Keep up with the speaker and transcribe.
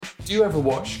Do you ever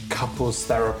watch couples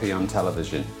therapy on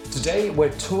television? Today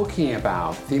we're talking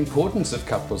about the importance of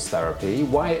couples therapy,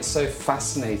 why it's so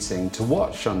fascinating to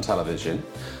watch on television,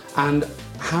 and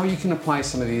how you can apply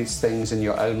some of these things in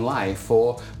your own life,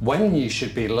 or when you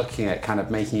should be looking at kind of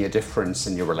making a difference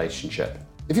in your relationship.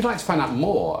 If you'd like to find out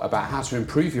more about how to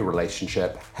improve your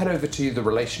relationship, head over to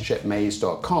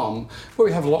therelationshipmaze.com, where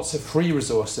we have lots of free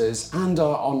resources and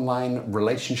our online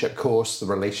relationship course, The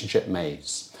Relationship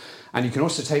Maze. And you can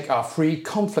also take our free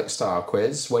conflict style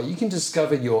quiz, where you can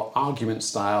discover your argument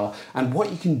style and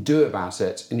what you can do about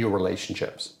it in your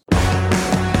relationships.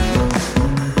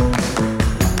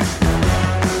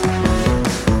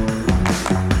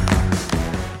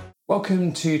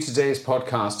 Welcome to today's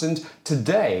podcast, and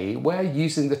today we're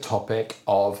using the topic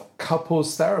of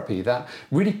couples therapy, that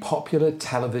really popular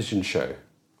television show.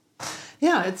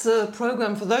 Yeah, it's a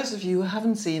program, for those of you who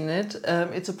haven't seen it,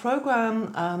 it's a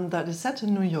program that is set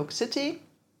in New York City,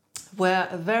 where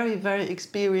a very, very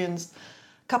experienced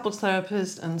couples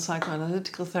therapist and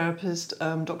psychoanalytical therapist,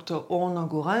 Dr. Orna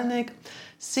Guralnik,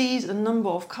 sees a number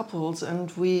of couples, and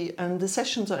the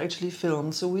sessions are actually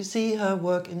filmed, so we see her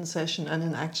work in session and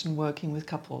in action working with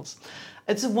couples.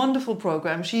 It's a wonderful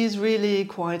program. She is really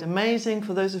quite amazing.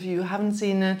 For those of you who haven't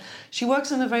seen it, she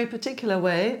works in a very particular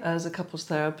way as a couples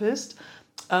therapist,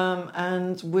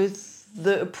 and with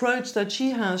the approach that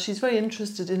she has, she's very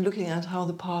interested in looking at how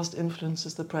the past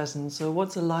influences the present. So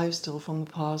what's alive still from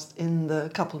the past in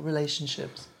the couple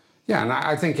relationships? Yeah, and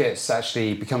I think it's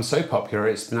actually become so popular,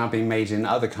 it's now being made in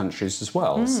other countries as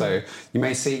well. So you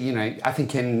may see, I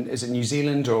think is it New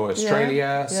Zealand or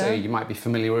Australia? Yeah. So you might be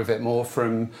familiar with it more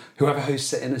from whoever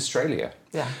hosts it in Australia.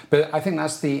 Yeah. But I think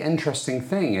that's the interesting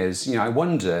thing is, I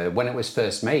wonder when it was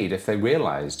first made if they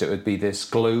realised it would be this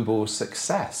global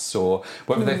success, or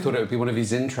whether they thought it would be one of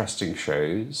these interesting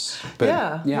shows. But,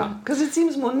 yeah. Because it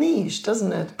seems more niche,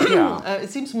 doesn't it? Yeah. It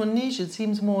seems more niche. It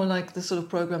seems more like the sort of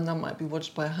program that might be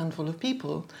watched by a handful of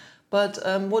people. But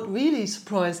what really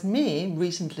surprised me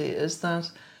recently is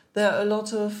that there are a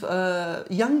lot of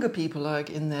younger people, like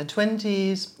in their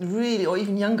 20s, really, or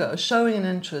even younger, showing an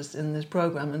interest in this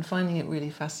program and finding it really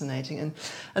fascinating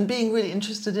and being really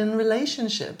interested in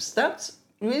relationships. That's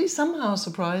really somehow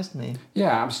surprised me.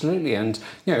 Yeah, absolutely. And,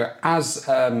 as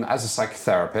a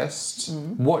psychotherapist,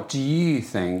 what do you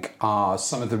think are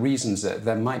some of the reasons that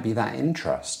there might be that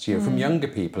interest, from younger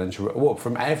people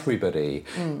from everybody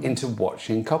into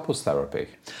watching couples therapy?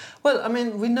 Well, I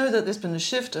mean, we know that there's been a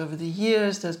shift over the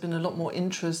years. There's been a lot more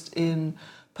interest in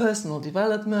personal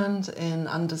development, in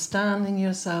understanding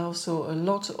yourself. So a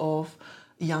lot of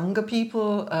younger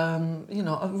people,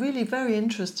 are really very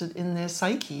interested in their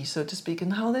psyche, so to speak,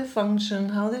 and how they function,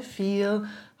 how they feel,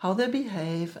 how they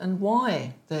behave, and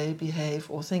why they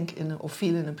behave or think or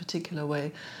feel in a particular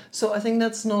way. So I think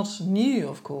that's not new,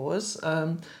 of course.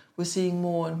 We're seeing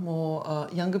more and more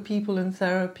younger people in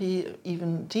therapy,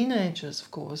 even teenagers, of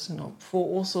course, for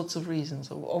all sorts of reasons.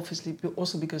 Obviously,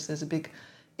 also because there's a big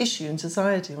issue in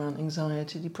society around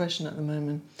anxiety, depression at the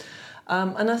moment.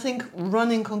 And I think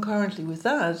running concurrently with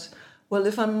that, well,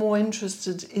 if I'm more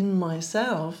interested in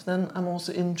myself, then I'm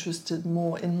also interested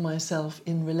more in myself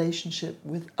in relationship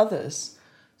with others.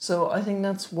 So I think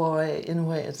that's why, in a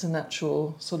way, it's a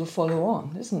natural sort of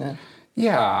follow-on, isn't it?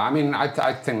 Yeah, I mean, I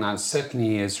think that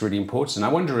certainly is really important. I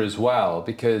wonder as well,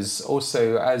 because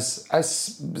also as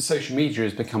social media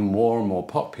has become more and more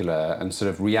popular, and sort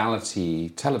of reality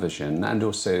television, and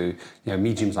also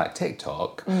mediums like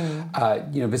TikTok,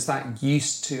 there's that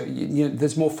used to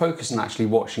there's more focus on actually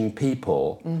watching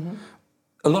people.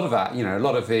 A lot of that, a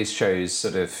lot of these shows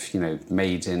sort of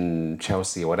made in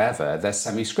Chelsea or whatever, they're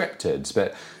semi-scripted,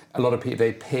 but a lot of people,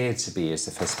 they appear to be as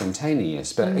if they're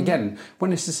spontaneous. But again,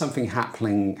 when this is something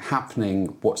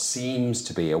happening, what seems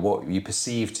to be or what you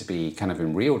perceive to be kind of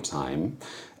in real time,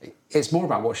 it's more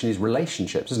about watching these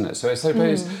relationships, isn't it? So I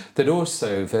suppose that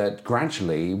also that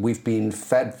gradually we've been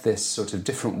fed this sort of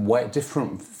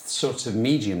different sort of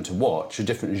medium to watch, a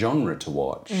different genre to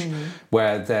watch,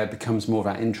 where there becomes more of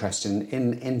that interest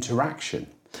in interaction.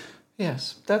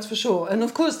 Yes, that's for sure. And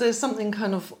of course, there's something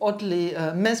kind of oddly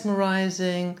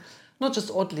mesmerizing, not just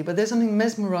oddly, but there's something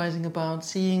mesmerizing about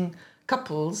seeing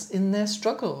couples in their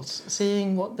struggles,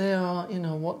 seeing what they are,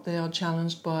 what they are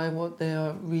challenged by, what they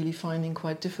are really finding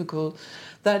quite difficult,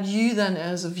 that you then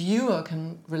as a viewer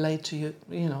can relate to,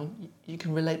 you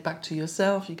can relate back to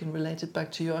yourself, you can relate it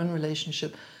back to your own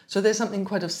relationship. So there's something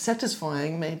quite of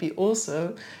satisfying maybe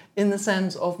also in the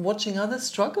sense of watching others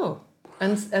struggle.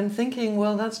 And thinking,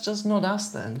 well, that's just not us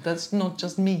then. That's not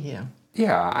just me here.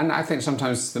 Yeah, and I think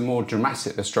sometimes the more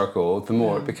dramatic the struggle, the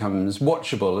more it becomes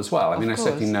watchable as well. I mean, I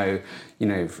certainly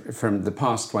know, from the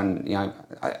past when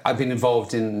I've been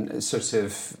involved in sort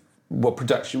of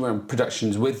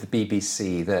productions with the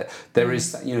BBC, that there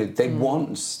is, they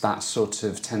want that sort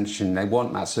of tension, they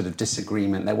want that sort of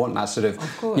disagreement, they want that sort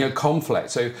of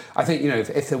conflict. So I think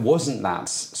if there wasn't that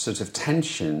sort of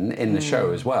tension in the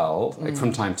show as well, like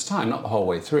from time to time, not the whole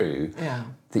way through,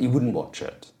 that you wouldn't watch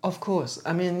it. Of course.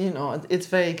 I mean, it's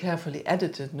very carefully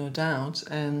edited, no doubt,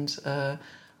 and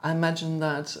I imagine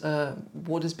that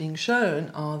what is being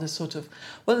shown are the sort of,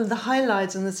 the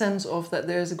highlights in the sense of that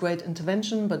there is a great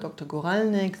intervention by Dr.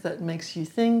 Goralnik that makes you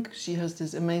think. She has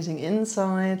this amazing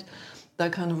insight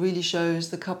that kind of really shows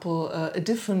the couple a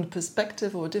different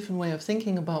perspective or a different way of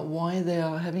thinking about why they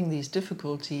are having these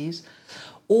difficulties.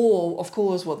 Or, of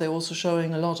course, what they're also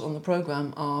showing a lot on the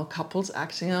program are couples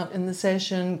acting out in the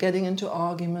session, getting into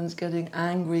arguments, getting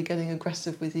angry, getting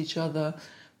aggressive with each other,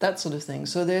 that sort of thing.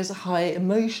 So there's a high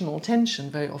emotional tension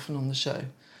very often on the show.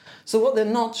 So what they're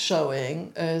not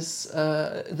showing is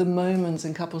the moments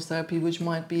in couples therapy which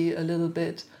might be a little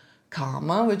bit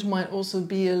calmer, which might also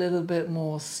be a little bit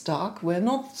more stuck, where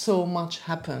not so much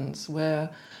happens, where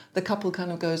the couple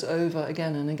kind of goes over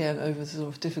again and again over the sort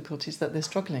of difficulties that they're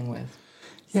struggling with.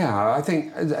 Yeah, I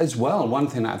think as well, one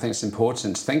thing that I think is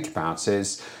important to think about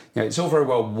is, it's all very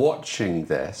well watching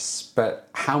this, but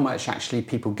how much actually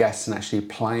people get and actually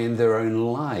apply in their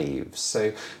own lives.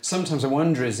 So sometimes I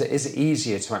wonder, is it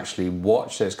easier to actually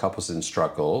watch those couples in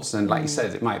struggles? And like you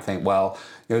said, it might think, well,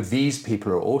 these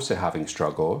people are also having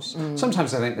struggles.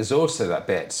 Sometimes I think there's also that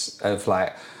bit of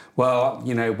like, well,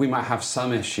 we might have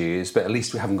some issues, but at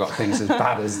least we haven't got things as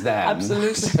bad as them.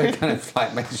 Absolutely. So it kind of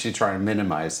like makes you try and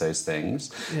minimise those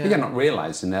things. Yeah. Again, not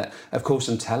realising that, of course,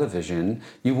 on television,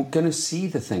 you're going to see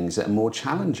the things that are more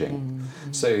challenging.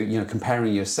 So,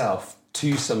 comparing yourself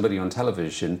to somebody on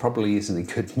television probably isn't a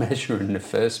good measure in the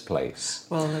first place.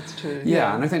 Well, that's true.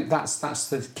 Yeah, and I think that's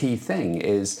the key thing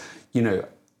is,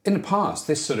 in the past,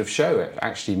 this sort of show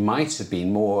actually might have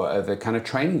been more of a kind of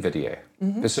training video.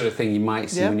 The sort of thing you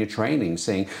might see when you're training,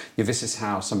 saying, this is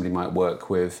how somebody might work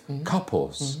with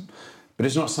couples. But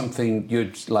it's not something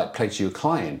you'd like play to your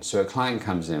client. So a client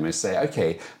comes in and say,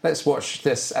 okay, let's watch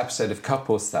this episode of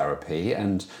couples therapy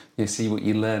and see what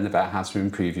you learn about how to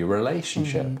improve your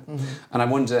relationship. And I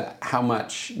wonder how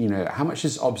much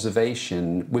is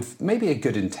observation with maybe a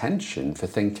good intention for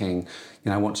thinking,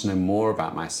 I want to know more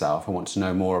about myself. I want to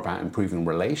know more about improving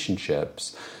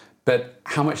relationships. But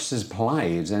how much is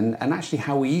applied and actually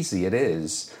how easy it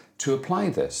is to apply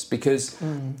this, because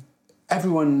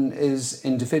everyone is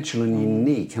individual and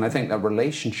unique, and I think that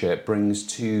relationship brings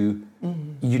two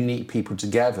unique people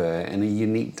together in a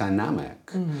unique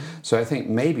dynamic. So I think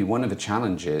maybe one of the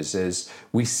challenges is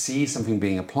we see something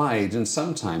being applied and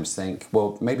sometimes think,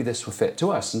 well, maybe this will fit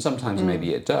to us, and sometimes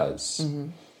maybe it does.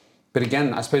 But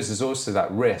again, I suppose there's also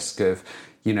that risk of,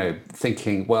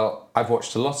 thinking, well, I've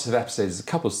watched a lot of episodes of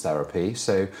couples therapy,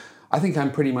 so I think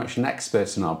I'm pretty much an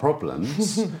expert in our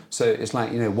problems. So it's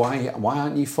like, why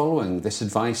aren't you following this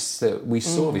advice that we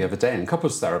saw the other day in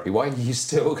couples therapy? Why are you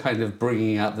still kind of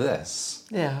bringing up this?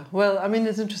 Yeah, well, I mean,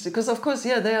 it's interesting because, of course,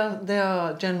 there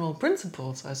are general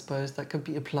principles, I suppose, that could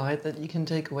be applied that you can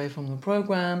take away from the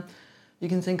program. You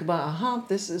can think about,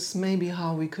 this is maybe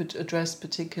how we could address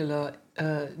particular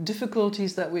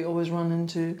difficulties that we always run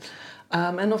into.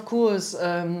 And of course,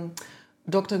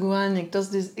 Dr. Goralnik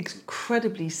does this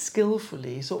incredibly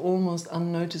skillfully, so almost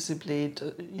unnoticeably,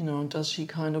 does she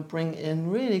kind of bring in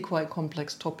really quite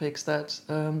complex topics that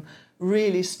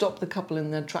really stop the couple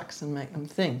in their tracks and make them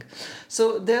think.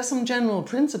 So there are some general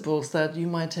principles that you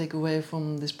might take away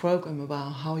from this program about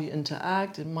how you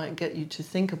interact. It might get you to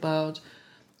think about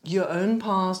your own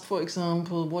past, for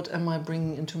example. What am I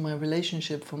bringing into my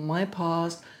relationship from my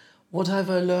past? What have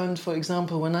I learned, for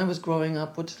example, when I was growing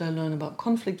up? What did I learn about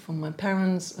conflict from my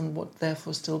parents, and what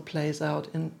therefore still plays out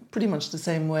in pretty much the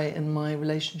same way in my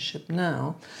relationship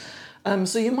now?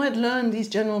 So you might learn these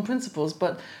general principles,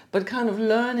 but kind of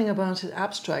learning about it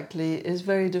abstractly is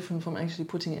very different from actually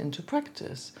putting it into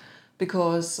practice.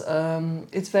 Because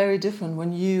it's very different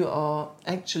when you're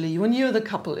the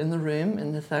couple in the room,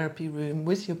 in the therapy room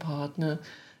with your partner,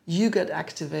 you get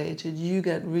activated, you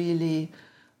get really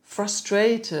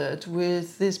frustrated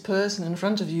with this person in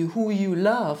front of you who you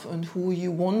love and who you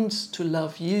want to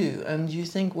love you. And you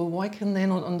think, well, why can they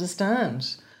not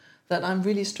understand that I'm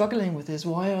really struggling with this?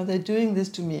 Why are they doing this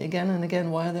to me again and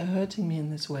again? Why are they hurting me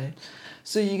in this way?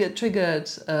 So you get triggered,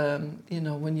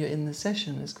 when you're in the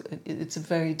session. It's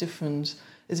very different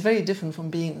from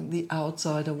being the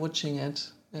outsider watching it,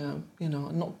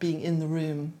 not being in the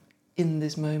room in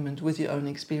this moment with your own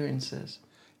experiences.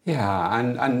 Yeah,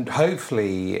 and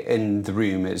hopefully in the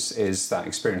room is that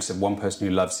experience of one person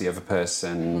who loves the other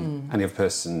person and the other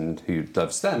person who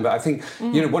loves them. But I think,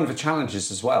 one of the challenges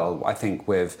as well, I think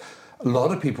with a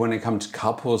lot of people when it comes to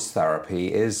couples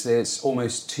therapy is it's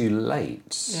almost too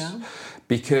late. Yeah.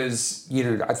 Because,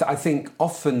 I think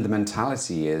often the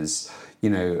mentality is,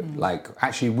 like,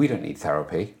 actually, we don't need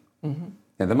therapy. Mm-hmm.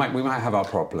 Yeah, we might have our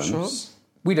problems. Sure.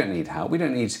 We don't need help. We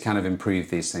don't need to kind of improve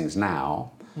these things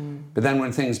now. But then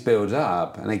when things build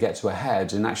up and they get to a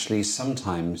head, and actually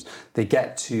sometimes they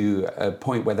get to a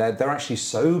point where they're actually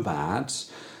so bad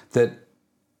that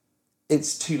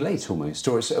it's too late almost,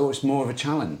 or it's more of a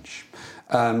challenge.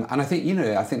 And I think,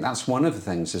 I think that's one of the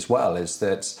things as well, is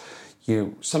that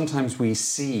sometimes we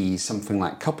see something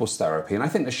like couples therapy, and I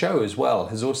think the show as well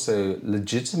has also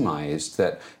legitimized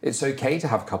that it's okay to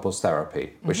have couples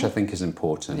therapy, which I think is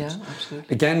important. Yeah,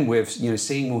 absolutely. Again, with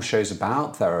seeing more shows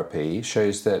about therapy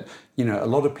shows that a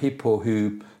lot of people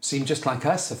who seem just like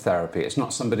us have therapy. It's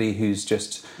not somebody who's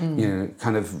just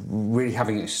kind of really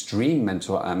having extreme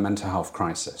mental health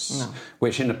crisis,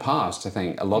 which in the past I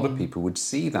think a lot of people would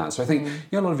see that. So I think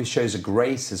a lot of these shows are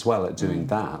great as well at doing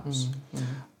that.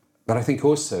 But I think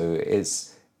also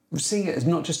it's seeing it as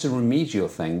not just a remedial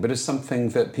thing, but as something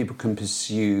that people can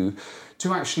pursue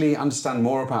to actually understand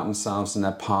more about themselves and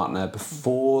their partner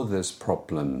before there's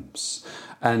problems.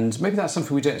 And maybe that's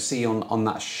something we don't see on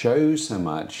that show so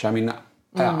much. I mean,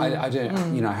 I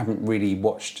don't, I haven't really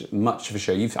watched much of a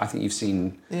show. I think you've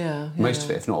seen most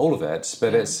of it, if not all of it.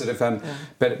 But it's sort of,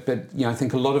 but I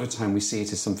think a lot of the time we see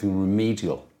it as something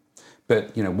remedial.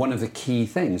 But, one of the key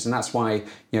things, and that's why,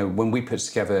 when we put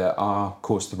together our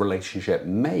course, The Relationship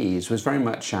Maze, was very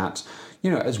much at,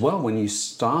 as well, when you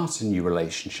start a new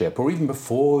relationship, or even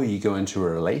before you go into a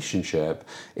relationship,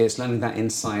 it's learning that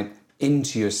insight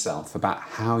into yourself about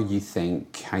how you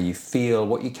think, how you feel,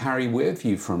 what you carry with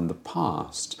you from the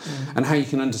past, and how you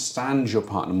can understand your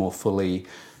partner more fully,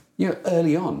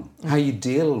 early on, how you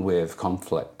deal with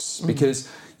conflicts. Because,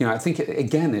 I think,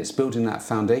 again, it's building that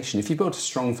foundation. If you build a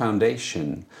strong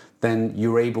foundation, then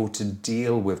you're able to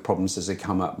deal with problems as they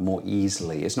come up more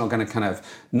easily. It's not going to kind of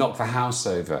knock the house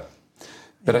over.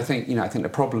 But I think, I think the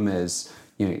problem is,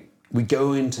 we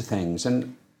go into things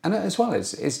and as well,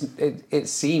 it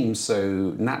seems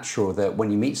so natural that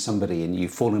when you meet somebody and you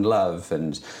fall in love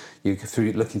and you're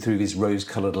looking through these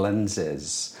rose-coloured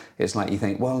lenses, it's like you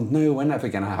think, well, no, we're never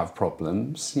going to have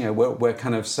problems. We're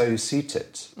kind of so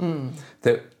suited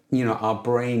that, our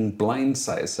brain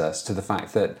blindsides us to the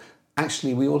fact that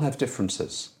actually we all have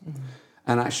differences.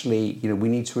 And actually, we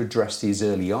need to address these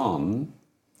early on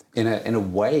in a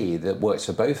way that works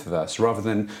for both of us, rather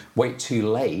than wait too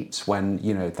late when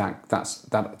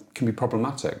that can be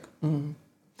problematic.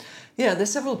 Yeah,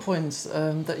 there's several points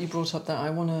that you brought up that I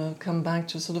want to come back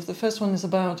to. Sort of the first one is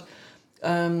about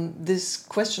this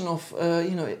question of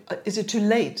is it too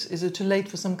late? Is it too late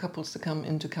for some couples to come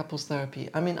into couples therapy?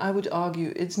 I mean, I would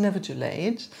argue it's never too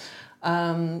late.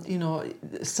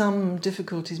 Some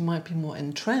difficulties might be more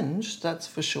entrenched, that's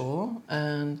for sure,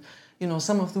 and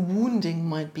some of the wounding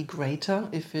might be greater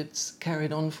if it's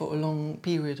carried on for a long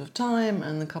period of time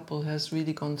and the couple has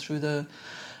really gone through the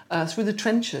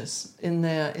trenches in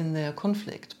their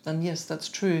conflict. Then yes, that's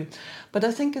true. But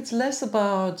I think it's less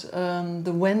about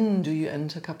the when do you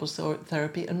enter couples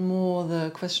therapy and more the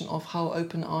question of how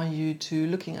open are you to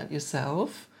looking at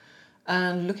yourself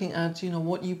and looking at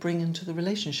what you bring into the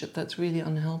relationship that's really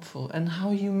unhelpful, and how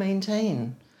you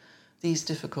maintain these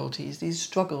difficulties, these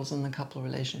struggles in the couple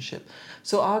relationship.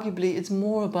 So arguably it's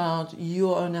more about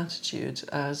your own attitude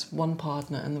as one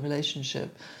partner in the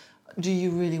relationship. Do you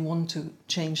really want to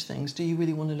change things? Do you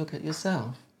really want to look at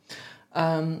yourself?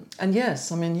 And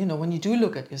yes, I mean, when you do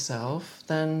look at yourself,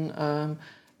 then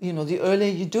the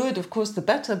earlier you do it, of course, the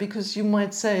better, because you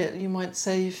might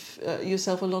save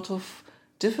yourself a lot of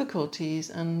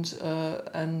difficulties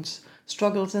and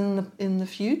struggles in the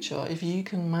future. If you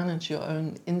can manage your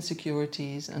own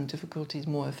insecurities and difficulties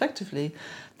more effectively,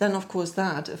 then of course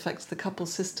that affects the couple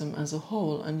system as a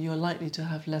whole, and you're likely to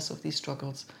have less of these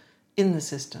struggles in the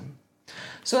system.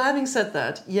 So having said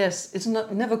that, yes, it's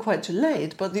never quite too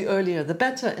late, but the earlier the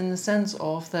better, in the sense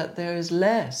of that there is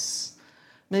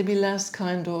maybe less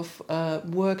kind of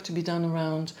work to be done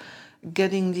around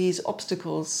getting these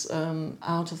obstacles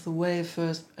out of the way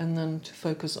first, and then to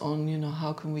focus on,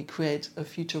 how can we create a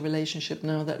future relationship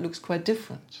now that looks quite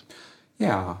different.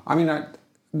 Yeah, I mean,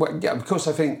 of course,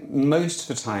 I think most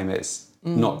of the time it's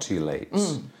not too late.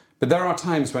 But there are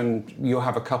times when you'll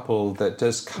have a couple that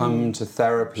does come to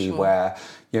therapy where,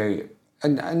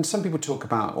 and some people talk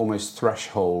about almost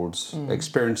threshold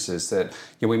experiences that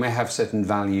we may have certain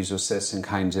values or certain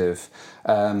kind of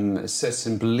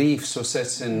certain beliefs or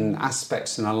certain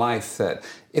aspects in our life that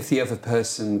if the other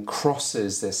person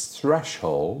crosses this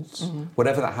threshold,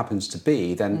 whatever that happens to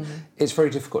be, then it's very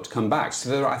difficult to come back.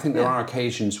 So I think there are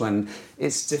occasions when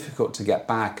it's difficult to get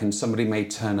back, and somebody may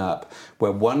turn up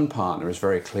where one partner is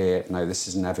very clear, no, this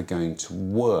is never going to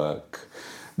work,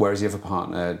 whereas the other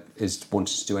partner is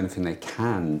wanting to do anything they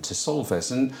can to solve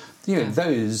this. And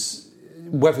those,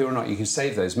 whether or not you can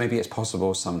save those, maybe it's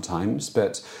possible sometimes,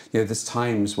 but there's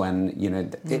times when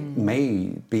it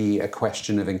may be a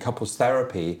question of, in couples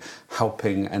therapy,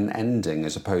 helping and ending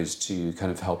as opposed to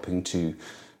kind of helping to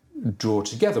draw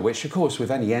together, which of course with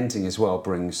any ending as well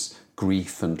brings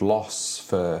grief and loss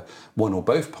for one or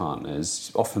both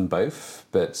partners, often both,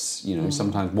 but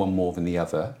sometimes one more than the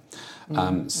other.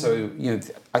 So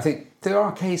I think there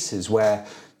are cases where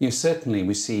certainly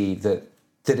we see that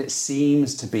it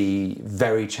seems to be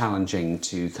very challenging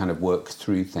to kind of work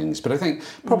through things. But I think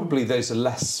probably those are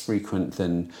less frequent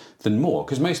than more,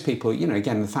 because most people,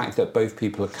 again, the fact that both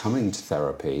people are coming to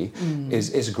therapy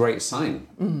is a great sign.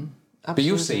 Absolutely. But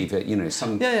you'll see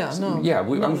that,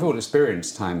 we've all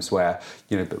experienced times where,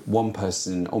 but one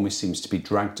person almost seems to be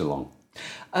dragged along.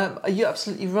 You're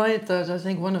absolutely right that I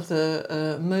think one of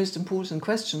the most important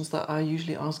questions that I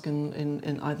usually ask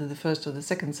in either the first or the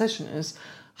second session is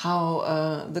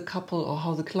how the couple or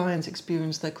how the clients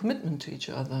experience their commitment to each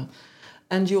other.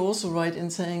 And you're also right in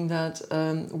saying that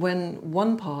when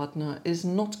one partner is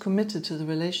not committed to the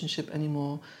relationship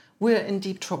anymore, we're in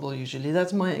deep trouble usually.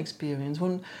 That's my experience.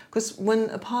 Because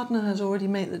when a partner has already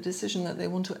made the decision that they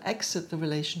want to exit the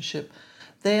relationship,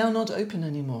 they are not open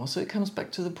anymore. So it comes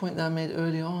back to the point that I made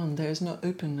earlier on. There is no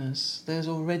openness. There's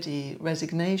already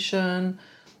resignation,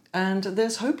 and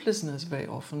there's hopelessness very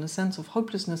often, a sense of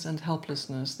hopelessness and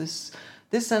helplessness.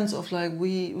 This sense of like,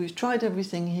 we've tried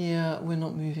everything here, we're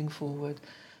not moving forward.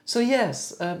 So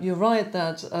yes, you're right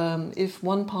that if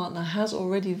one partner has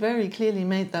already very clearly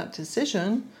made that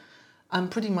decision, I'm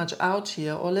pretty much out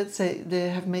here, or let's say they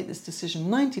have made this decision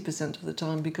 90% of the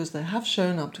time because they have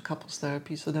shown up to couples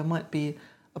therapy, so there might be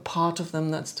a part of them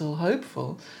that's still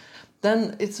hopeful,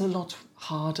 then it's a lot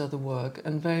harder, the work,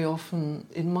 and very often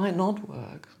it might not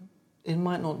work. It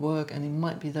might not work, and it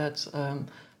might be that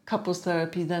couples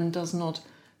therapy then does not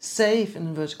save, in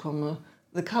inverted commas,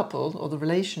 the couple or the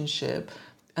relationship,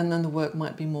 and then the work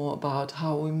might be more about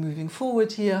how we're moving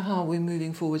forward here, how we're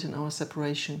moving forward in our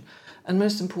separation. And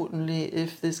most importantly,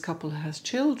 if this couple has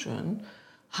children,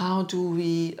 how do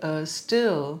we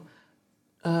still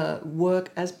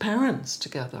work as parents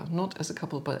together, not as a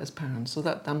couple, but as parents? So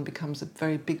that then becomes a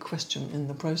very big question in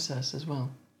the process as well.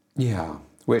 Yeah,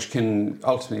 which can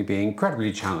ultimately be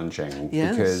incredibly challenging.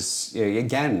 Yes. Because,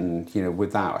 again,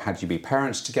 without had you be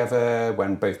parents together,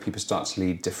 when both people start to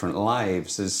lead different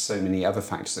lives, there's so many other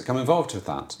factors that come involved with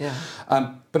that. Yeah.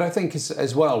 But I think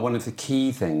as well, one of the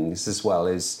key things as well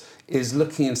is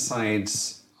looking inside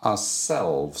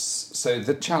ourselves. So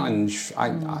the challenge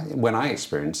when I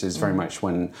experience is very much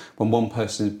when one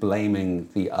person is blaming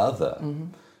the other.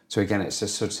 So again, it's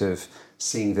just sort of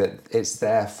seeing that it's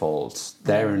their fault,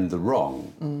 they're in the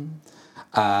wrong.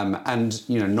 And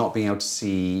not being able to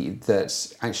see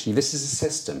that actually this is a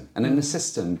system, and in the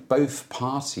system both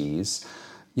parties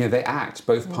they act,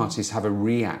 both parties have a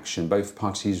reaction, both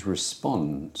parties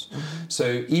respond.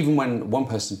 So even when one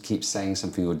person keeps saying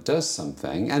something or does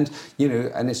something, and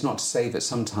and it's not to say that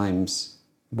sometimes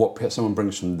what someone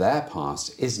brings from their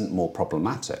past isn't more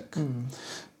problematic,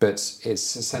 but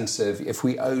it's a sense of, if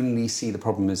we only see the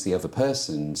problem as the other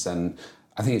person's, then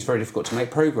I think it's very difficult to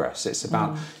make progress. It's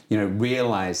about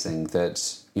realizing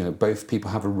that both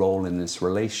people have a role in this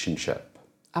relationship.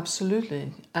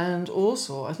 Absolutely. And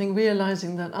also, I think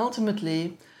realizing that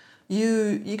ultimately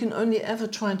you can only ever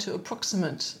try to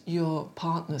approximate your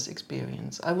partner's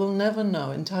experience. I will never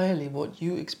know entirely what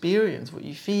you experience, what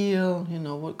you feel,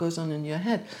 what goes on in your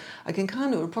head. I can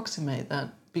kind of approximate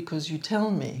that because you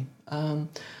tell me.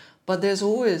 But there's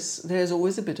always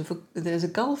a bit of there's a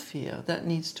gulf here that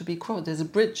needs to be crossed. There's a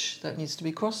bridge that needs to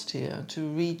be crossed here to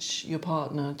reach your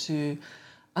partner, to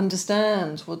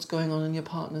understand what's going on in your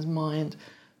partner's mind,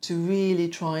 to really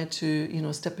try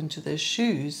to, step into their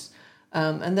shoes.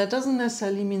 And that doesn't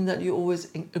necessarily mean that you always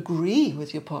agree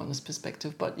with your partner's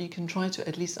perspective, but you can try to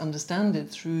at least understand it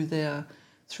through their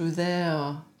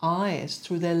eyes,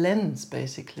 through their lens,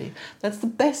 basically. That's the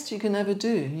best you can ever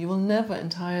do. You will never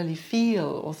entirely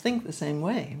feel or think the same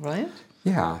way, right?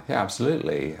 Yeah,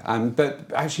 absolutely.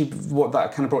 But actually, what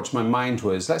that kind of brought to my mind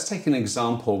was, let's take an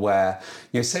example where,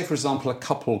 say for example, a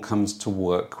couple comes to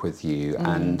work with you,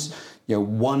 and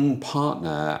one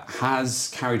partner has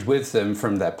carried with them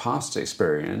from their past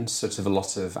experience sort of a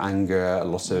lot of anger, a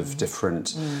lot of different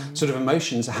sort of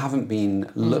emotions that haven't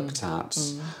been looked at.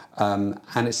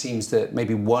 And it seems that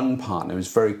maybe one partner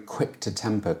is very quick to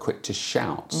temper, quick to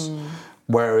shout,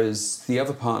 whereas the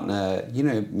other partner,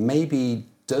 maybe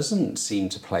doesn't seem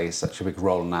to play such a big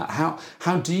role in that.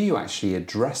 How do you actually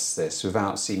address this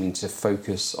without seeming to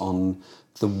focus on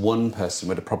the one person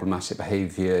where the problematic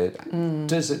behaviour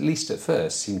does, at least at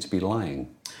first, seem to be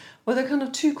lying? Well, there are kind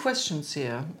of two questions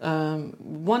here.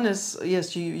 One is,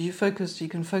 yes, you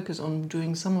can focus on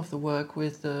doing some of the work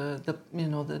with the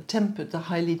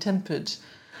highly tempered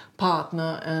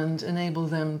partner and enable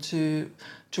them to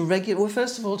regulate. Well,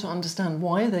 first of all, to understand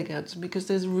why they get, because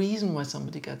there's a reason why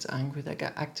somebody gets angry, they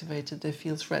get activated, they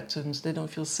feel threatened, they don't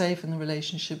feel safe in the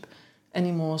relationship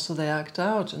anymore, so they act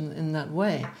out in that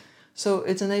way. So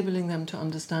it's enabling them to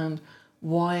understand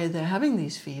why they're having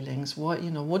these feelings,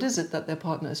 what is it that their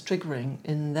partner is triggering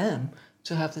in them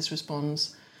to have this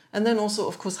response, and then also,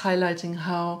 of course, highlighting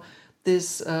how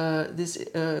this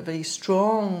very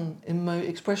strong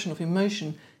expression of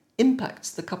emotion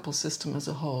impacts the couple system as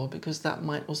a whole, because that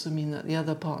might also mean that the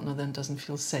other partner then doesn't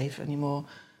feel safe anymore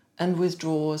and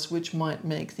withdraws, which might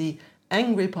make the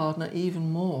angry partner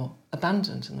even more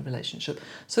abandoned in the relationship.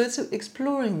 So it's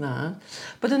exploring that.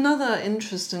 But another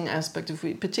interesting aspect,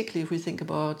 particularly if we think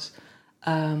about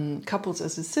couples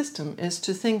as a system, is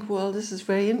to think, well, this is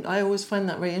I always find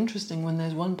that very interesting when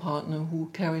there's one partner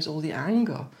who carries all the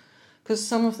anger, because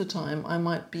some of the time I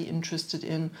might be interested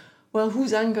in, well,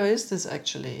 whose anger is this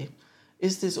actually?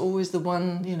 Is this always the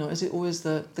one, is it always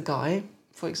the guy,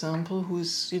 for example,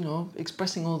 who's,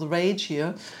 expressing all the rage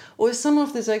here? Or is some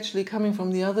of this actually coming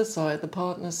from the other side, the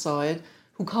partner's side,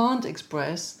 who can't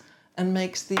express and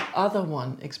makes the other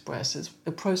one express? It's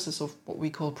a process of what we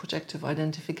call projective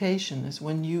identification, is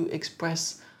when you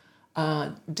express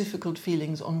difficult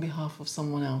feelings on behalf of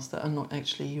someone else that are not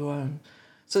actually your own.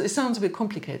 So it sounds a bit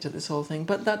complicated, this whole thing,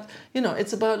 but that,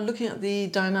 it's about looking at the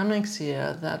dynamics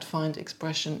here that find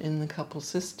expression in the couple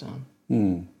system.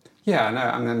 Yeah, no,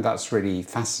 and then that's really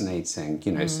fascinating,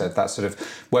 so that's sort of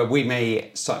where we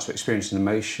may start to experience an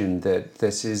emotion that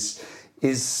this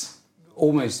is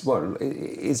almost,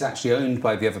 is actually owned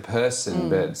by the other person,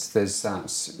 but there's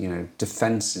that,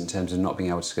 defence in terms of not being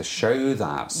able to show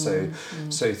that. So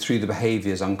through the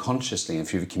behaviours unconsciously and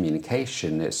through the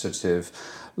communication, it sort of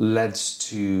led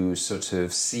to sort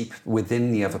of seep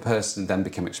within the other person and then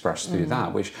become expressed through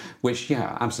that, which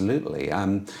yeah, absolutely.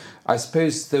 I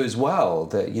suppose though as well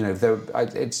that,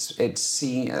 it's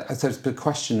seeing, I suppose the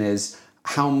question is,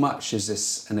 how much is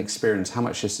this an experience, how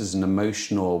much this is an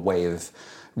emotional way of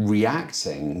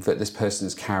reacting that this person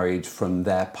has carried from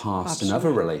their past and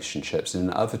other relationships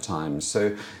and other times.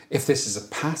 So if this is a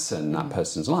pattern in that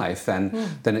person's life, then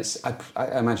it's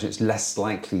I imagine it's less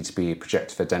likely to be a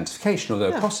projective identification,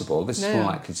 although possible. This is more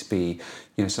likely to be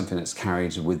something that's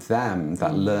carried with them,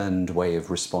 that learned way of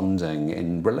responding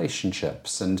in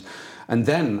relationships. And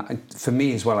then for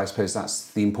me as well, I suppose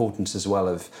that's the importance as well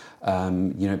of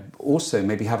also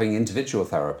maybe having individual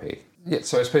therapy. Yeah,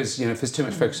 so I suppose, if there's too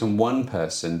much focus on one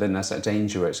person, then there's that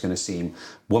danger where it's going to seem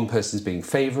one person's being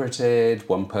favorited,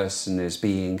 one person is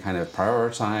being kind of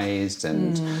prioritised.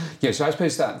 And, so I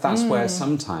suppose that's where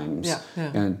sometimes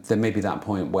there may be that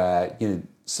point where,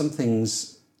 some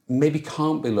things maybe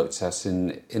can't be looked at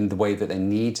in the way that they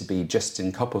need to be just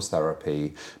in couples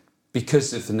therapy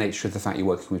because of the nature of the fact you're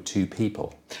working with two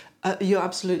people. You're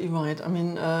absolutely right. I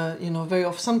mean, very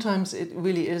often, sometimes it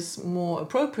really is more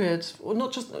appropriate, or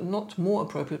not more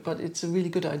appropriate, but it's a really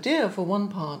good idea for one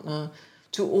partner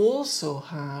to also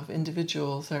have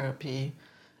individual therapy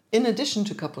in addition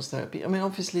to couples therapy. I mean,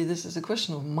 obviously, this is a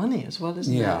question of money as well,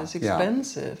 isn't it? It's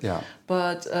expensive. Yeah.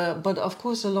 But of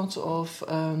course, a lot of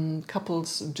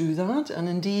couples do that. And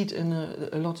indeed, in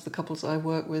a lot of the couples I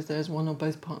work with, there's one or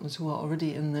both partners who are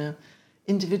already in their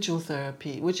individual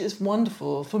therapy, which is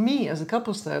wonderful for me as a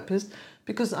couples therapist,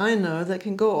 because I know they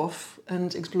can go off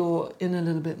and explore in a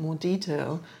little bit more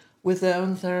detail with their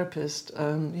own therapist,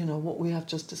 what we have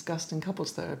just discussed in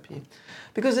couples therapy.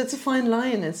 Because it's a fine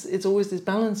line, it's always this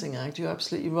balancing act. You're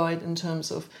absolutely right in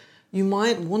terms of you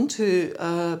might want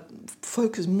to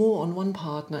focus more on one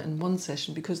partner in one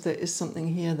session because there is something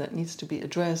here that needs to be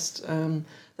addressed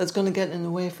that's going to get in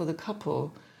the way for the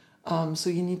couple. So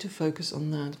you need to focus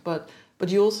on that. But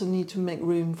you also need to make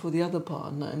room for the other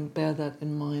partner and bear that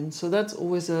in mind. So that's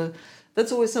always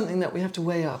something that we have to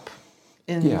weigh up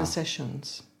in the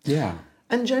sessions. Yeah.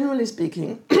 And generally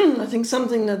speaking, I think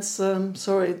something that's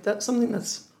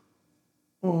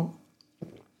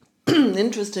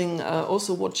interesting.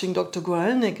 Also watching Dr.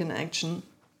 Gralnick in action,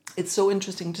 it's so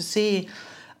interesting to see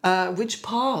which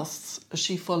paths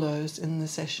she follows in the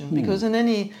session, because at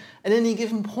any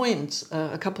given point,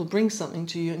 a couple brings something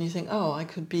to you, and you think, oh, I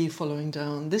could be following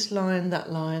down this line,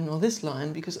 that line, or this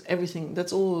line, because everything.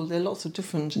 That's all. There are lots of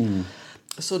different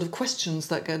sort of questions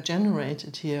that get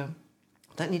generated here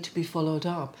that need to be followed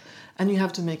up, and you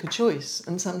have to make a choice.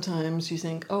 And sometimes you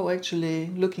think, oh, actually,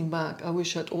 looking back, I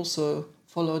wish I'd also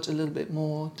followed a little bit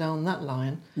more down that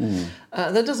line.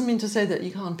 That doesn't mean to say that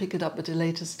you can't pick it up at a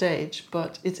later stage,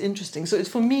 but it's interesting. So it's,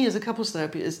 for me as a couples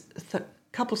therapist,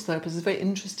 it's very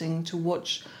interesting to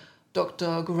watch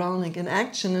Dr. Gralnick in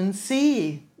action and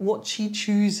see what she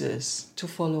chooses to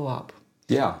follow up.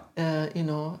 Yeah.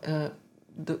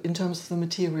 In terms of the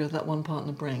material that one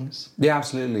partner brings. Yeah,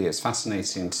 absolutely. It's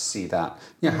fascinating to see that,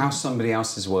 how somebody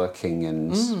else is working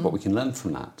and what we can learn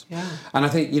from that. Yeah. And I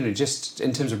think, just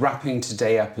in terms of wrapping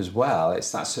today up as well,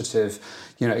 it's that sort of,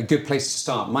 a good place to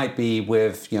start might be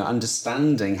with,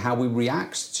 understanding how we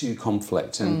react to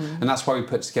conflict. And that's why we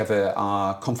put together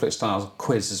our conflict style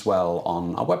quiz as well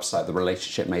on our website,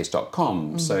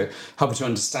 therelationshipmaze.com. So helping to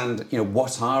understand,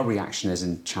 what our reaction is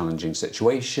in challenging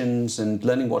situations and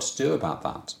learning what to do about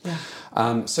that. Yeah.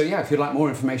 If you'd like more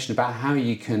information about how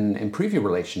you can improve your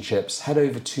relationships, head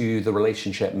over to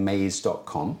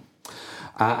therelationshipmaze.com.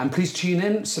 And please tune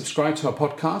in, subscribe to our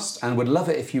podcast, and we'd love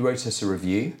it if you wrote us a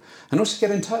review. And also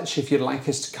get in touch if you'd like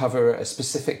us to cover a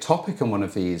specific topic on one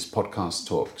of these podcast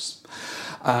talks.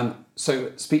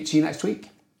 So speak to you next week.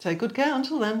 Take good care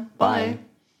until then. Bye.